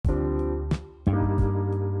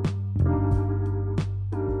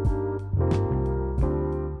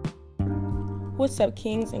What's up,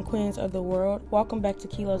 kings and queens of the world? Welcome back to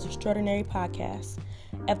Kilo's Extraordinary Podcast,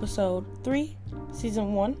 Episode 3,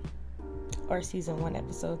 Season 1, or Season 1,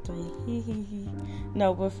 Episode 3.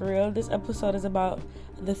 No, but for real, this episode is about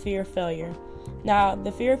the fear of failure. Now,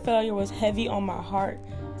 the fear of failure was heavy on my heart,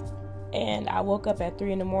 and I woke up at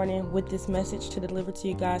 3 in the morning with this message to deliver to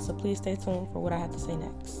you guys, so please stay tuned for what I have to say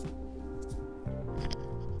next.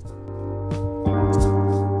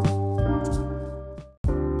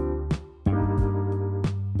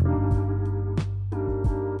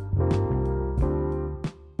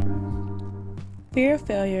 Fear of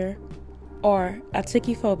failure, or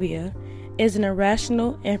atychiphobia, is an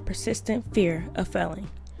irrational and persistent fear of failing.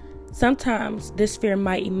 Sometimes this fear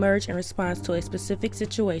might emerge in response to a specific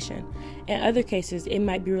situation. In other cases, it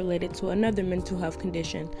might be related to another mental health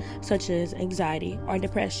condition, such as anxiety or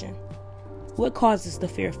depression. What causes the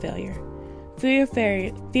fear of failure? Fear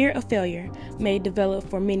of failure may develop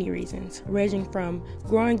for many reasons, ranging from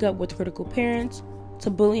growing up with critical parents to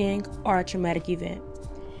bullying or a traumatic event.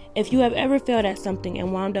 If you have ever failed at something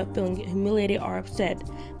and wound up feeling humiliated or upset,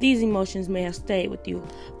 these emotions may have stayed with you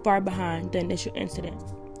far behind the initial incident.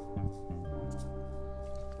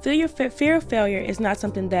 Fear of failure is not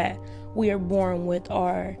something that we are born with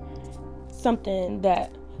or something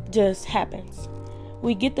that just happens.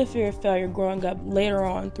 We get the fear of failure growing up later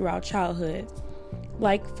on throughout childhood.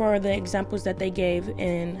 Like for the examples that they gave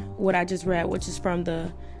in what I just read, which is from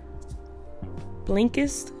the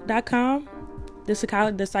Blinkist.com.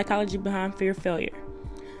 The psychology behind fear of failure.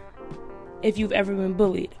 If you've ever been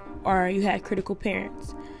bullied or you had critical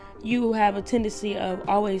parents, you have a tendency of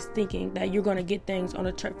always thinking that you're going to get things on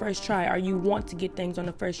the first try, or you want to get things on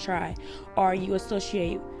the first try, or you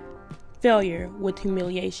associate failure with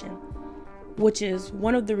humiliation, which is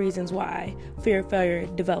one of the reasons why fear of failure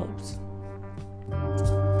develops.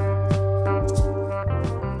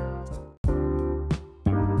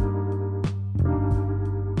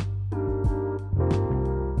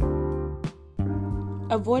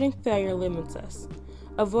 Avoiding failure limits us.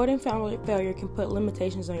 Avoiding failure can put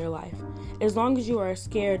limitations on your life. As long as you are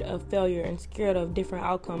scared of failure and scared of different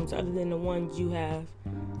outcomes other than the ones you have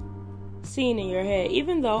seen in your head,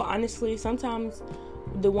 even though, honestly, sometimes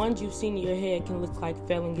the ones you've seen in your head can look like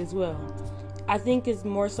failing as well. I think it's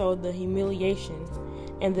more so the humiliation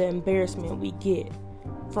and the embarrassment we get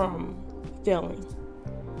from failing.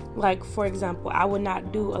 Like, for example, I would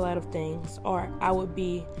not do a lot of things, or I would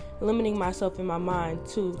be limiting myself in my mind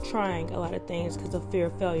to trying a lot of things because of fear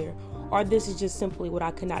of failure, or this is just simply what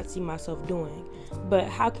I could not see myself doing. But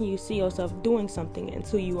how can you see yourself doing something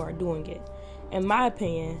until you are doing it? In my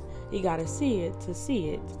opinion, you gotta see it to see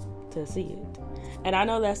it to see it. And I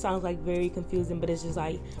know that sounds like very confusing, but it's just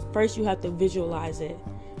like, first you have to visualize it,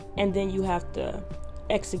 and then you have to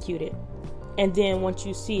execute it. And then once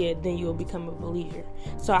you see it, then you'll become a believer.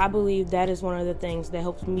 So I believe that is one of the things that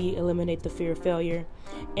helps me eliminate the fear of failure.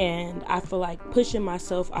 And I feel like pushing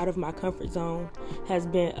myself out of my comfort zone has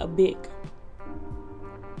been a big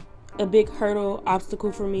hurdle,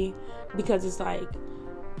 obstacle for me, because it's like,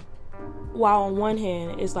 while on one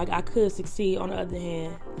hand, it's like I could succeed, on the other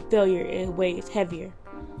hand, failure weighs heavier.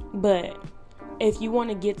 But if you want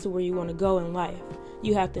to get to where you want to go in life,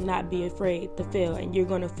 you have to not be afraid to fail, and you're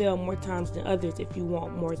going to fail more times than others if you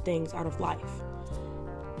want more things out of life.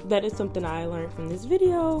 That is something I learned from this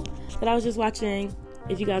video that I was just watching.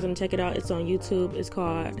 If you guys want to check it out, it's on YouTube. It's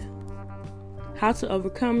called How to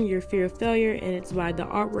Overcome Your Fear of Failure, and it's by The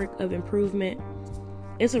Artwork of Improvement.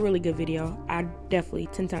 It's a really good video. I definitely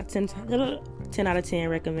 10 out of 10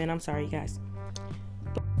 recommend. I'm sorry, you guys.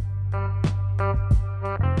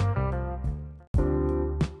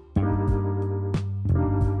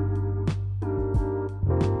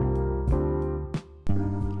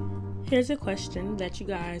 Here's a question that you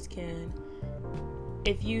guys can,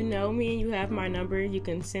 if you know me and you have my number, you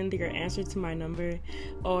can send your answer to my number.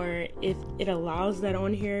 Or if it allows that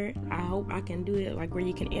on here, I hope I can do it, like where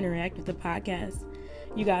you can interact with the podcast.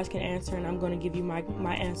 You guys can answer, and I'm going to give you my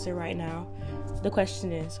answer right now. The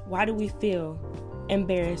question is, why do we feel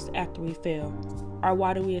embarrassed after we fail? Or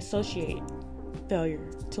why do we associate failure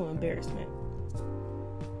to embarrassment?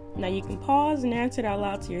 Now you can pause and answer it out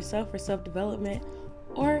loud to yourself for self-development,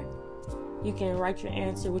 or you can write your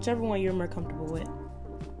answer, whichever one you're more comfortable with.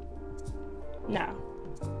 Now,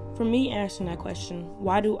 for me answering that question,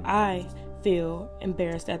 why do I feel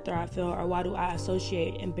embarrassed after I fail, or why do I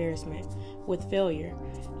associate embarrassment with failure?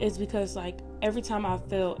 It's because, like, every time I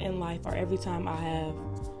fail in life, or every time I have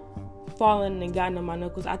fallen and gotten on my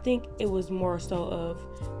knuckles, I think it was more so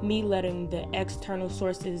of me letting the external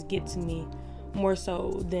sources get to me more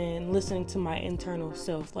so than listening to my internal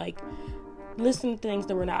self. Like, listen to things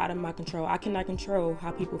that were not out of my control. I cannot control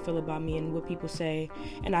how people feel about me and what people say,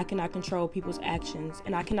 and I cannot control people's actions,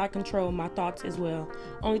 and I cannot control my thoughts as well.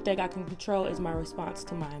 Only thing I can control is my response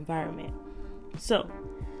to my environment. So,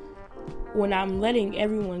 when I'm letting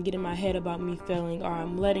everyone get in my head about me failing, or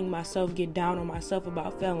I'm letting myself get down on myself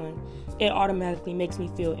about failing, it automatically makes me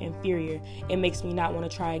feel inferior. It makes me not want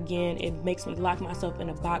to try again. It makes me lock myself in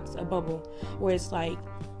a box, a bubble, where it's like,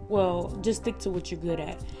 well, just stick to what you're good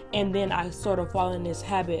at. And then I sort of fall in this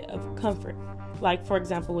habit of comfort. Like, for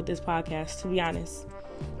example, with this podcast, to be honest,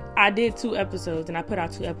 I did 2 episodes, and I put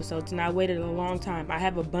out 2 episodes, and I waited a long time. I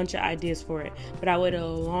have a bunch of ideas for it, but I waited a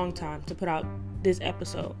long time to put out this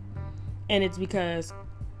episode. And it's because,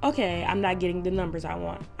 okay, I'm not getting the numbers I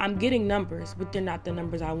want. I'm getting numbers, but they're not the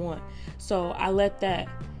numbers I want. So I let that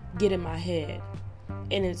get in my head.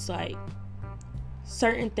 And it's like,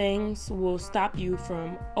 certain things will stop you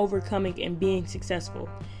from overcoming and being successful.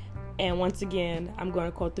 And once again, I'm going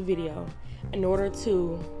to quote the video. In order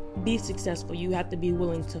to be successful, you have to be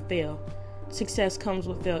willing to fail. Success comes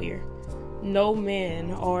with failure. No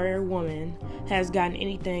man or woman has gotten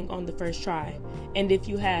anything on the first try. And if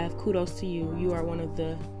you have, kudos to you. You are one of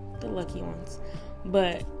the lucky ones.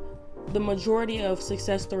 But the majority of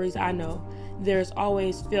success stories I know, there's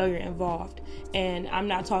always failure involved. And I'm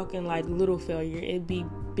not talking like little failure. It'd be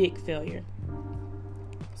big failure.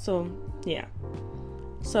 So, yeah.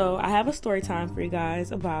 So, I have a story time for you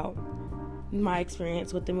guys about my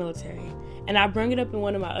experience with the military. And I bring it up in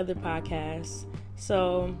one of my other podcasts.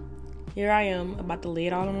 So, here I am, about to lay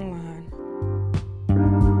it all on the line.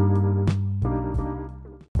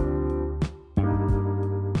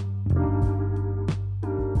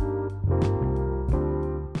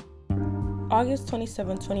 August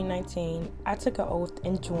 27, 2019, I took an oath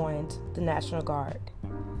and joined the National Guard.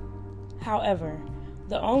 However,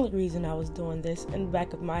 the only reason I was doing this in the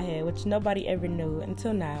back of my head, which nobody ever knew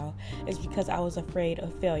until now, is because I was afraid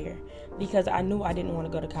of failure. Because I knew I didn't want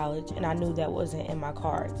to go to college, and I knew that wasn't in my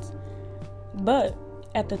cards. But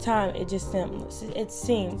at the time, it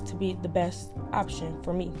seemed to be the best option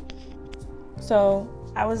for me. So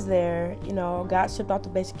I was there, got shipped off to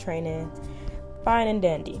basic training, fine and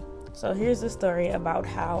dandy. So here's the story about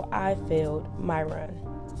how I failed my run.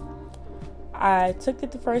 I took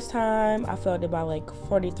it the first time. I failed it by like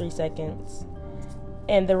 43 seconds.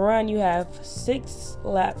 And the run, you have 6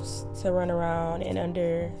 laps to run around in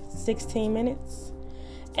under 16 minutes.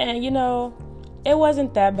 And it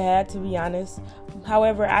wasn't that bad, to be honest.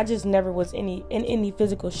 However, I just never was in any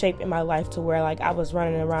physical shape in my life to where like I was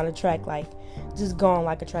running around a track, like just going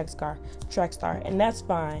like a track star. And that's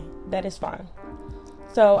fine. That is fine.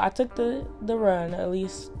 So I took the run at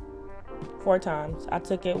least 4 times. I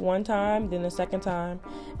took it 1 time, then the second time,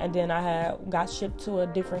 and then I got shipped to a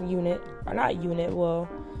different unit, or not unit, well,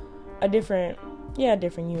 a different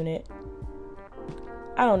unit.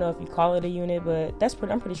 I don't know if you call it a unit, but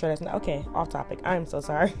I'm pretty sure that's not, okay, off topic. I'm so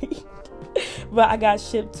sorry. But I got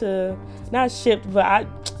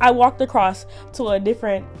I walked across to a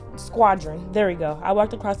different squadron. There we go. I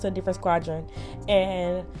walked across to a different squadron,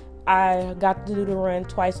 and I got to do the run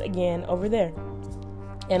twice again over there.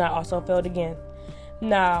 And I also failed again.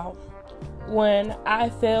 Now, when I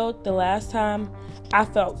failed the last time, I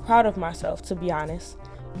felt proud of myself, to be honest,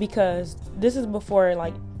 because this is before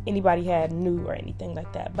like anybody had knew or anything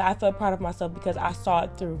like that. But I felt proud of myself because I saw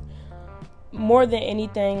it through. More than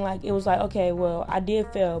anything, like it was like, okay, well, I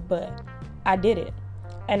did fail, but I did it.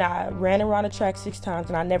 And I ran around the track 6 times,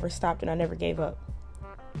 and I never stopped, and I never gave up.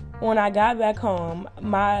 When I got back home,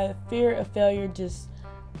 my fear of failure just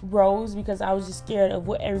rose because I was just scared of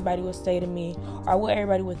what everybody would say to me or what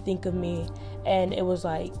everybody would think of me. And it was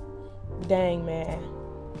like, dang, man,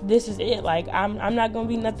 this is it. Like, I'm not going to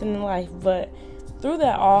be nothing in life. But through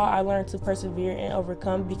that all, I learned to persevere and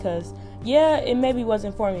overcome because, yeah, it maybe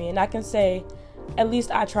wasn't for me. And I can say, at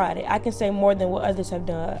least I tried it. I can say more than what others have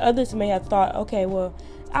done. Others may have thought, okay, well,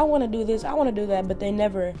 I want to do this, I want to do that, but they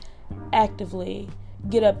never actively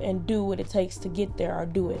get up and do what it takes to get there or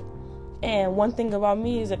do it. And one thing about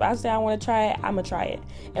me is if I say I want to try it, I'm going to try it.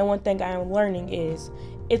 And one thing I am learning is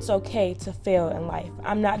it's okay to fail in life.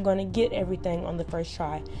 I'm not going to get everything on the first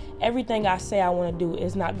try. Everything I say I want to do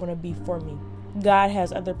is not going to be for me. God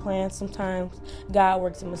has other plans sometimes. God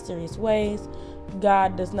works in mysterious ways.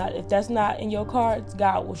 God does not, if that's not in your cards,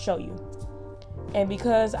 God will show you. And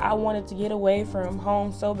because I wanted to get away from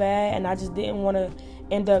home so bad and I just didn't want to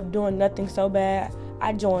end up doing nothing so bad,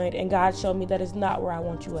 I joined, and God showed me that it's not where I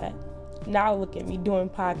want you at. Now look at me doing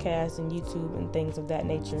podcasts and YouTube and things of that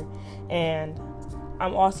nature. And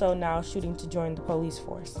I'm also now shooting to join the police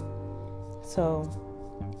force. So,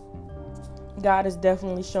 God is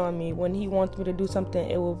definitely showing me when He wants me to do something,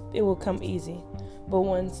 it will come easy. But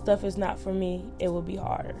when stuff is not for me, it will be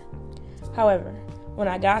harder. However, when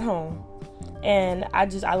I got home and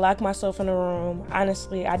I locked myself in a room,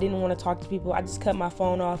 honestly, I didn't want to talk to people. I just cut my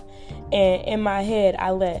phone off. And in my head,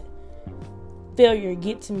 I let failure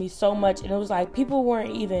get to me so much. And it was like people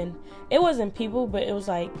weren't even, it wasn't people, but it was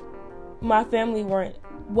like my family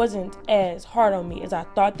wasn't as hard on me as I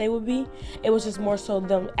thought they would be. It was just more so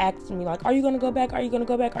them asking me like, are you going to go back? Are you going to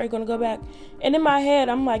go back? Are you going to go back? And in my head,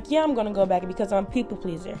 I'm like, yeah, I'm going to go back because I'm a people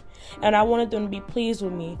pleaser. And I wanted them to be pleased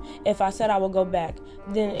with me. If I said I would go back,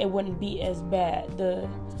 then it wouldn't be as bad, the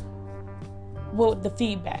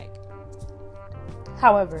feedback.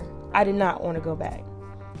 However, I did not want to go back.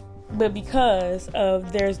 But because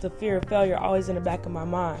of there's the fear of failure always in the back of my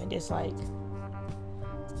mind, it's like,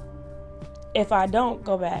 if I don't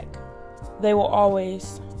go back, they will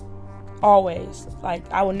always,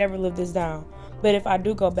 like, I will never live this down. But if I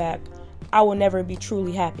do go back, I will never be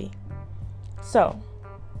truly happy. So,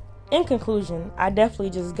 in conclusion, I definitely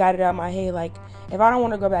just got it out of my head, like, if I don't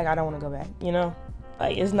want to go back, I don't want to go back, you know?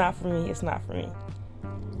 Like, it's not for me, it's not for me.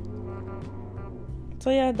 So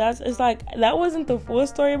yeah, that wasn't the full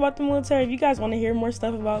story about the military. If you guys want to hear more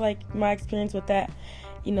stuff about, like, my experience with that,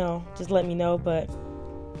 just let me know, but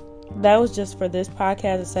that was just for this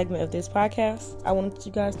podcast, a segment of this podcast. I wanted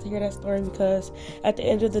you guys to hear that story because at the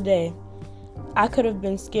end of the day, I could have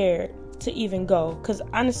been scared to even go. Because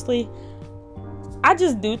honestly, I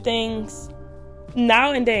just do things.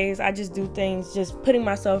 Nowadays, I just do things just putting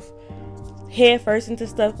myself head first into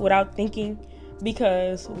stuff without thinking,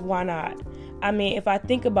 because why not? I mean, if I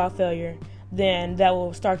think about failure, then that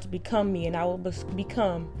will start to become me, and I will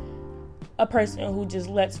become a person who just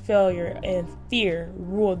lets failure and fear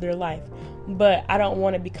rule their life. But I don't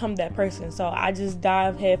want to become that person, so I just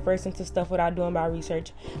dive head first into stuff without doing my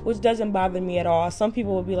research, which doesn't bother me at all. Some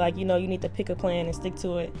people will be like, you need to pick a plan and stick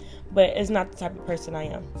to it, but it's not the type of person I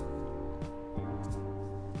am.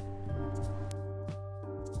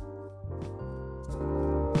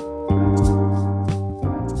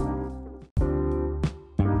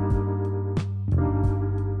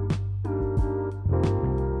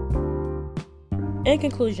 In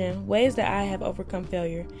conclusion, ways that I have overcome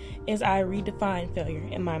failure is I redefine failure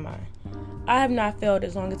in my mind. I have not failed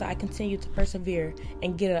as long as I continue to persevere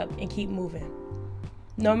and get up and keep moving.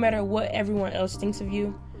 No matter what everyone else thinks of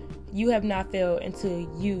you, you have not failed until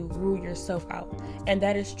you rule yourself out. And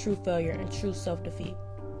that is true failure and true self-defeat.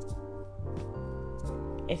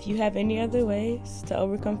 If you have any other ways to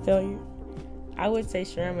overcome failure, I would say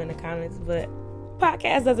share them in the comments, but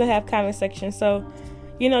podcast doesn't have comment section, so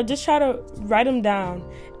just try to write them down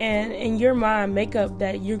and in your mind make up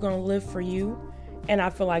that you're going to live for you. And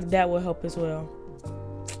I feel like that will help as well.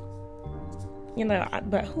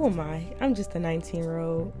 But who am I? I'm just a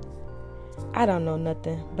 19-year-old. I don't know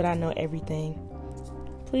nothing, but I know everything.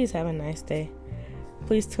 Please have a nice day.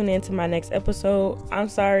 Please tune in to my next episode. I'm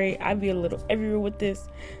sorry, I be a little everywhere with this.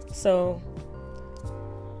 So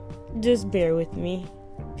just bear with me.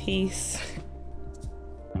 Peace.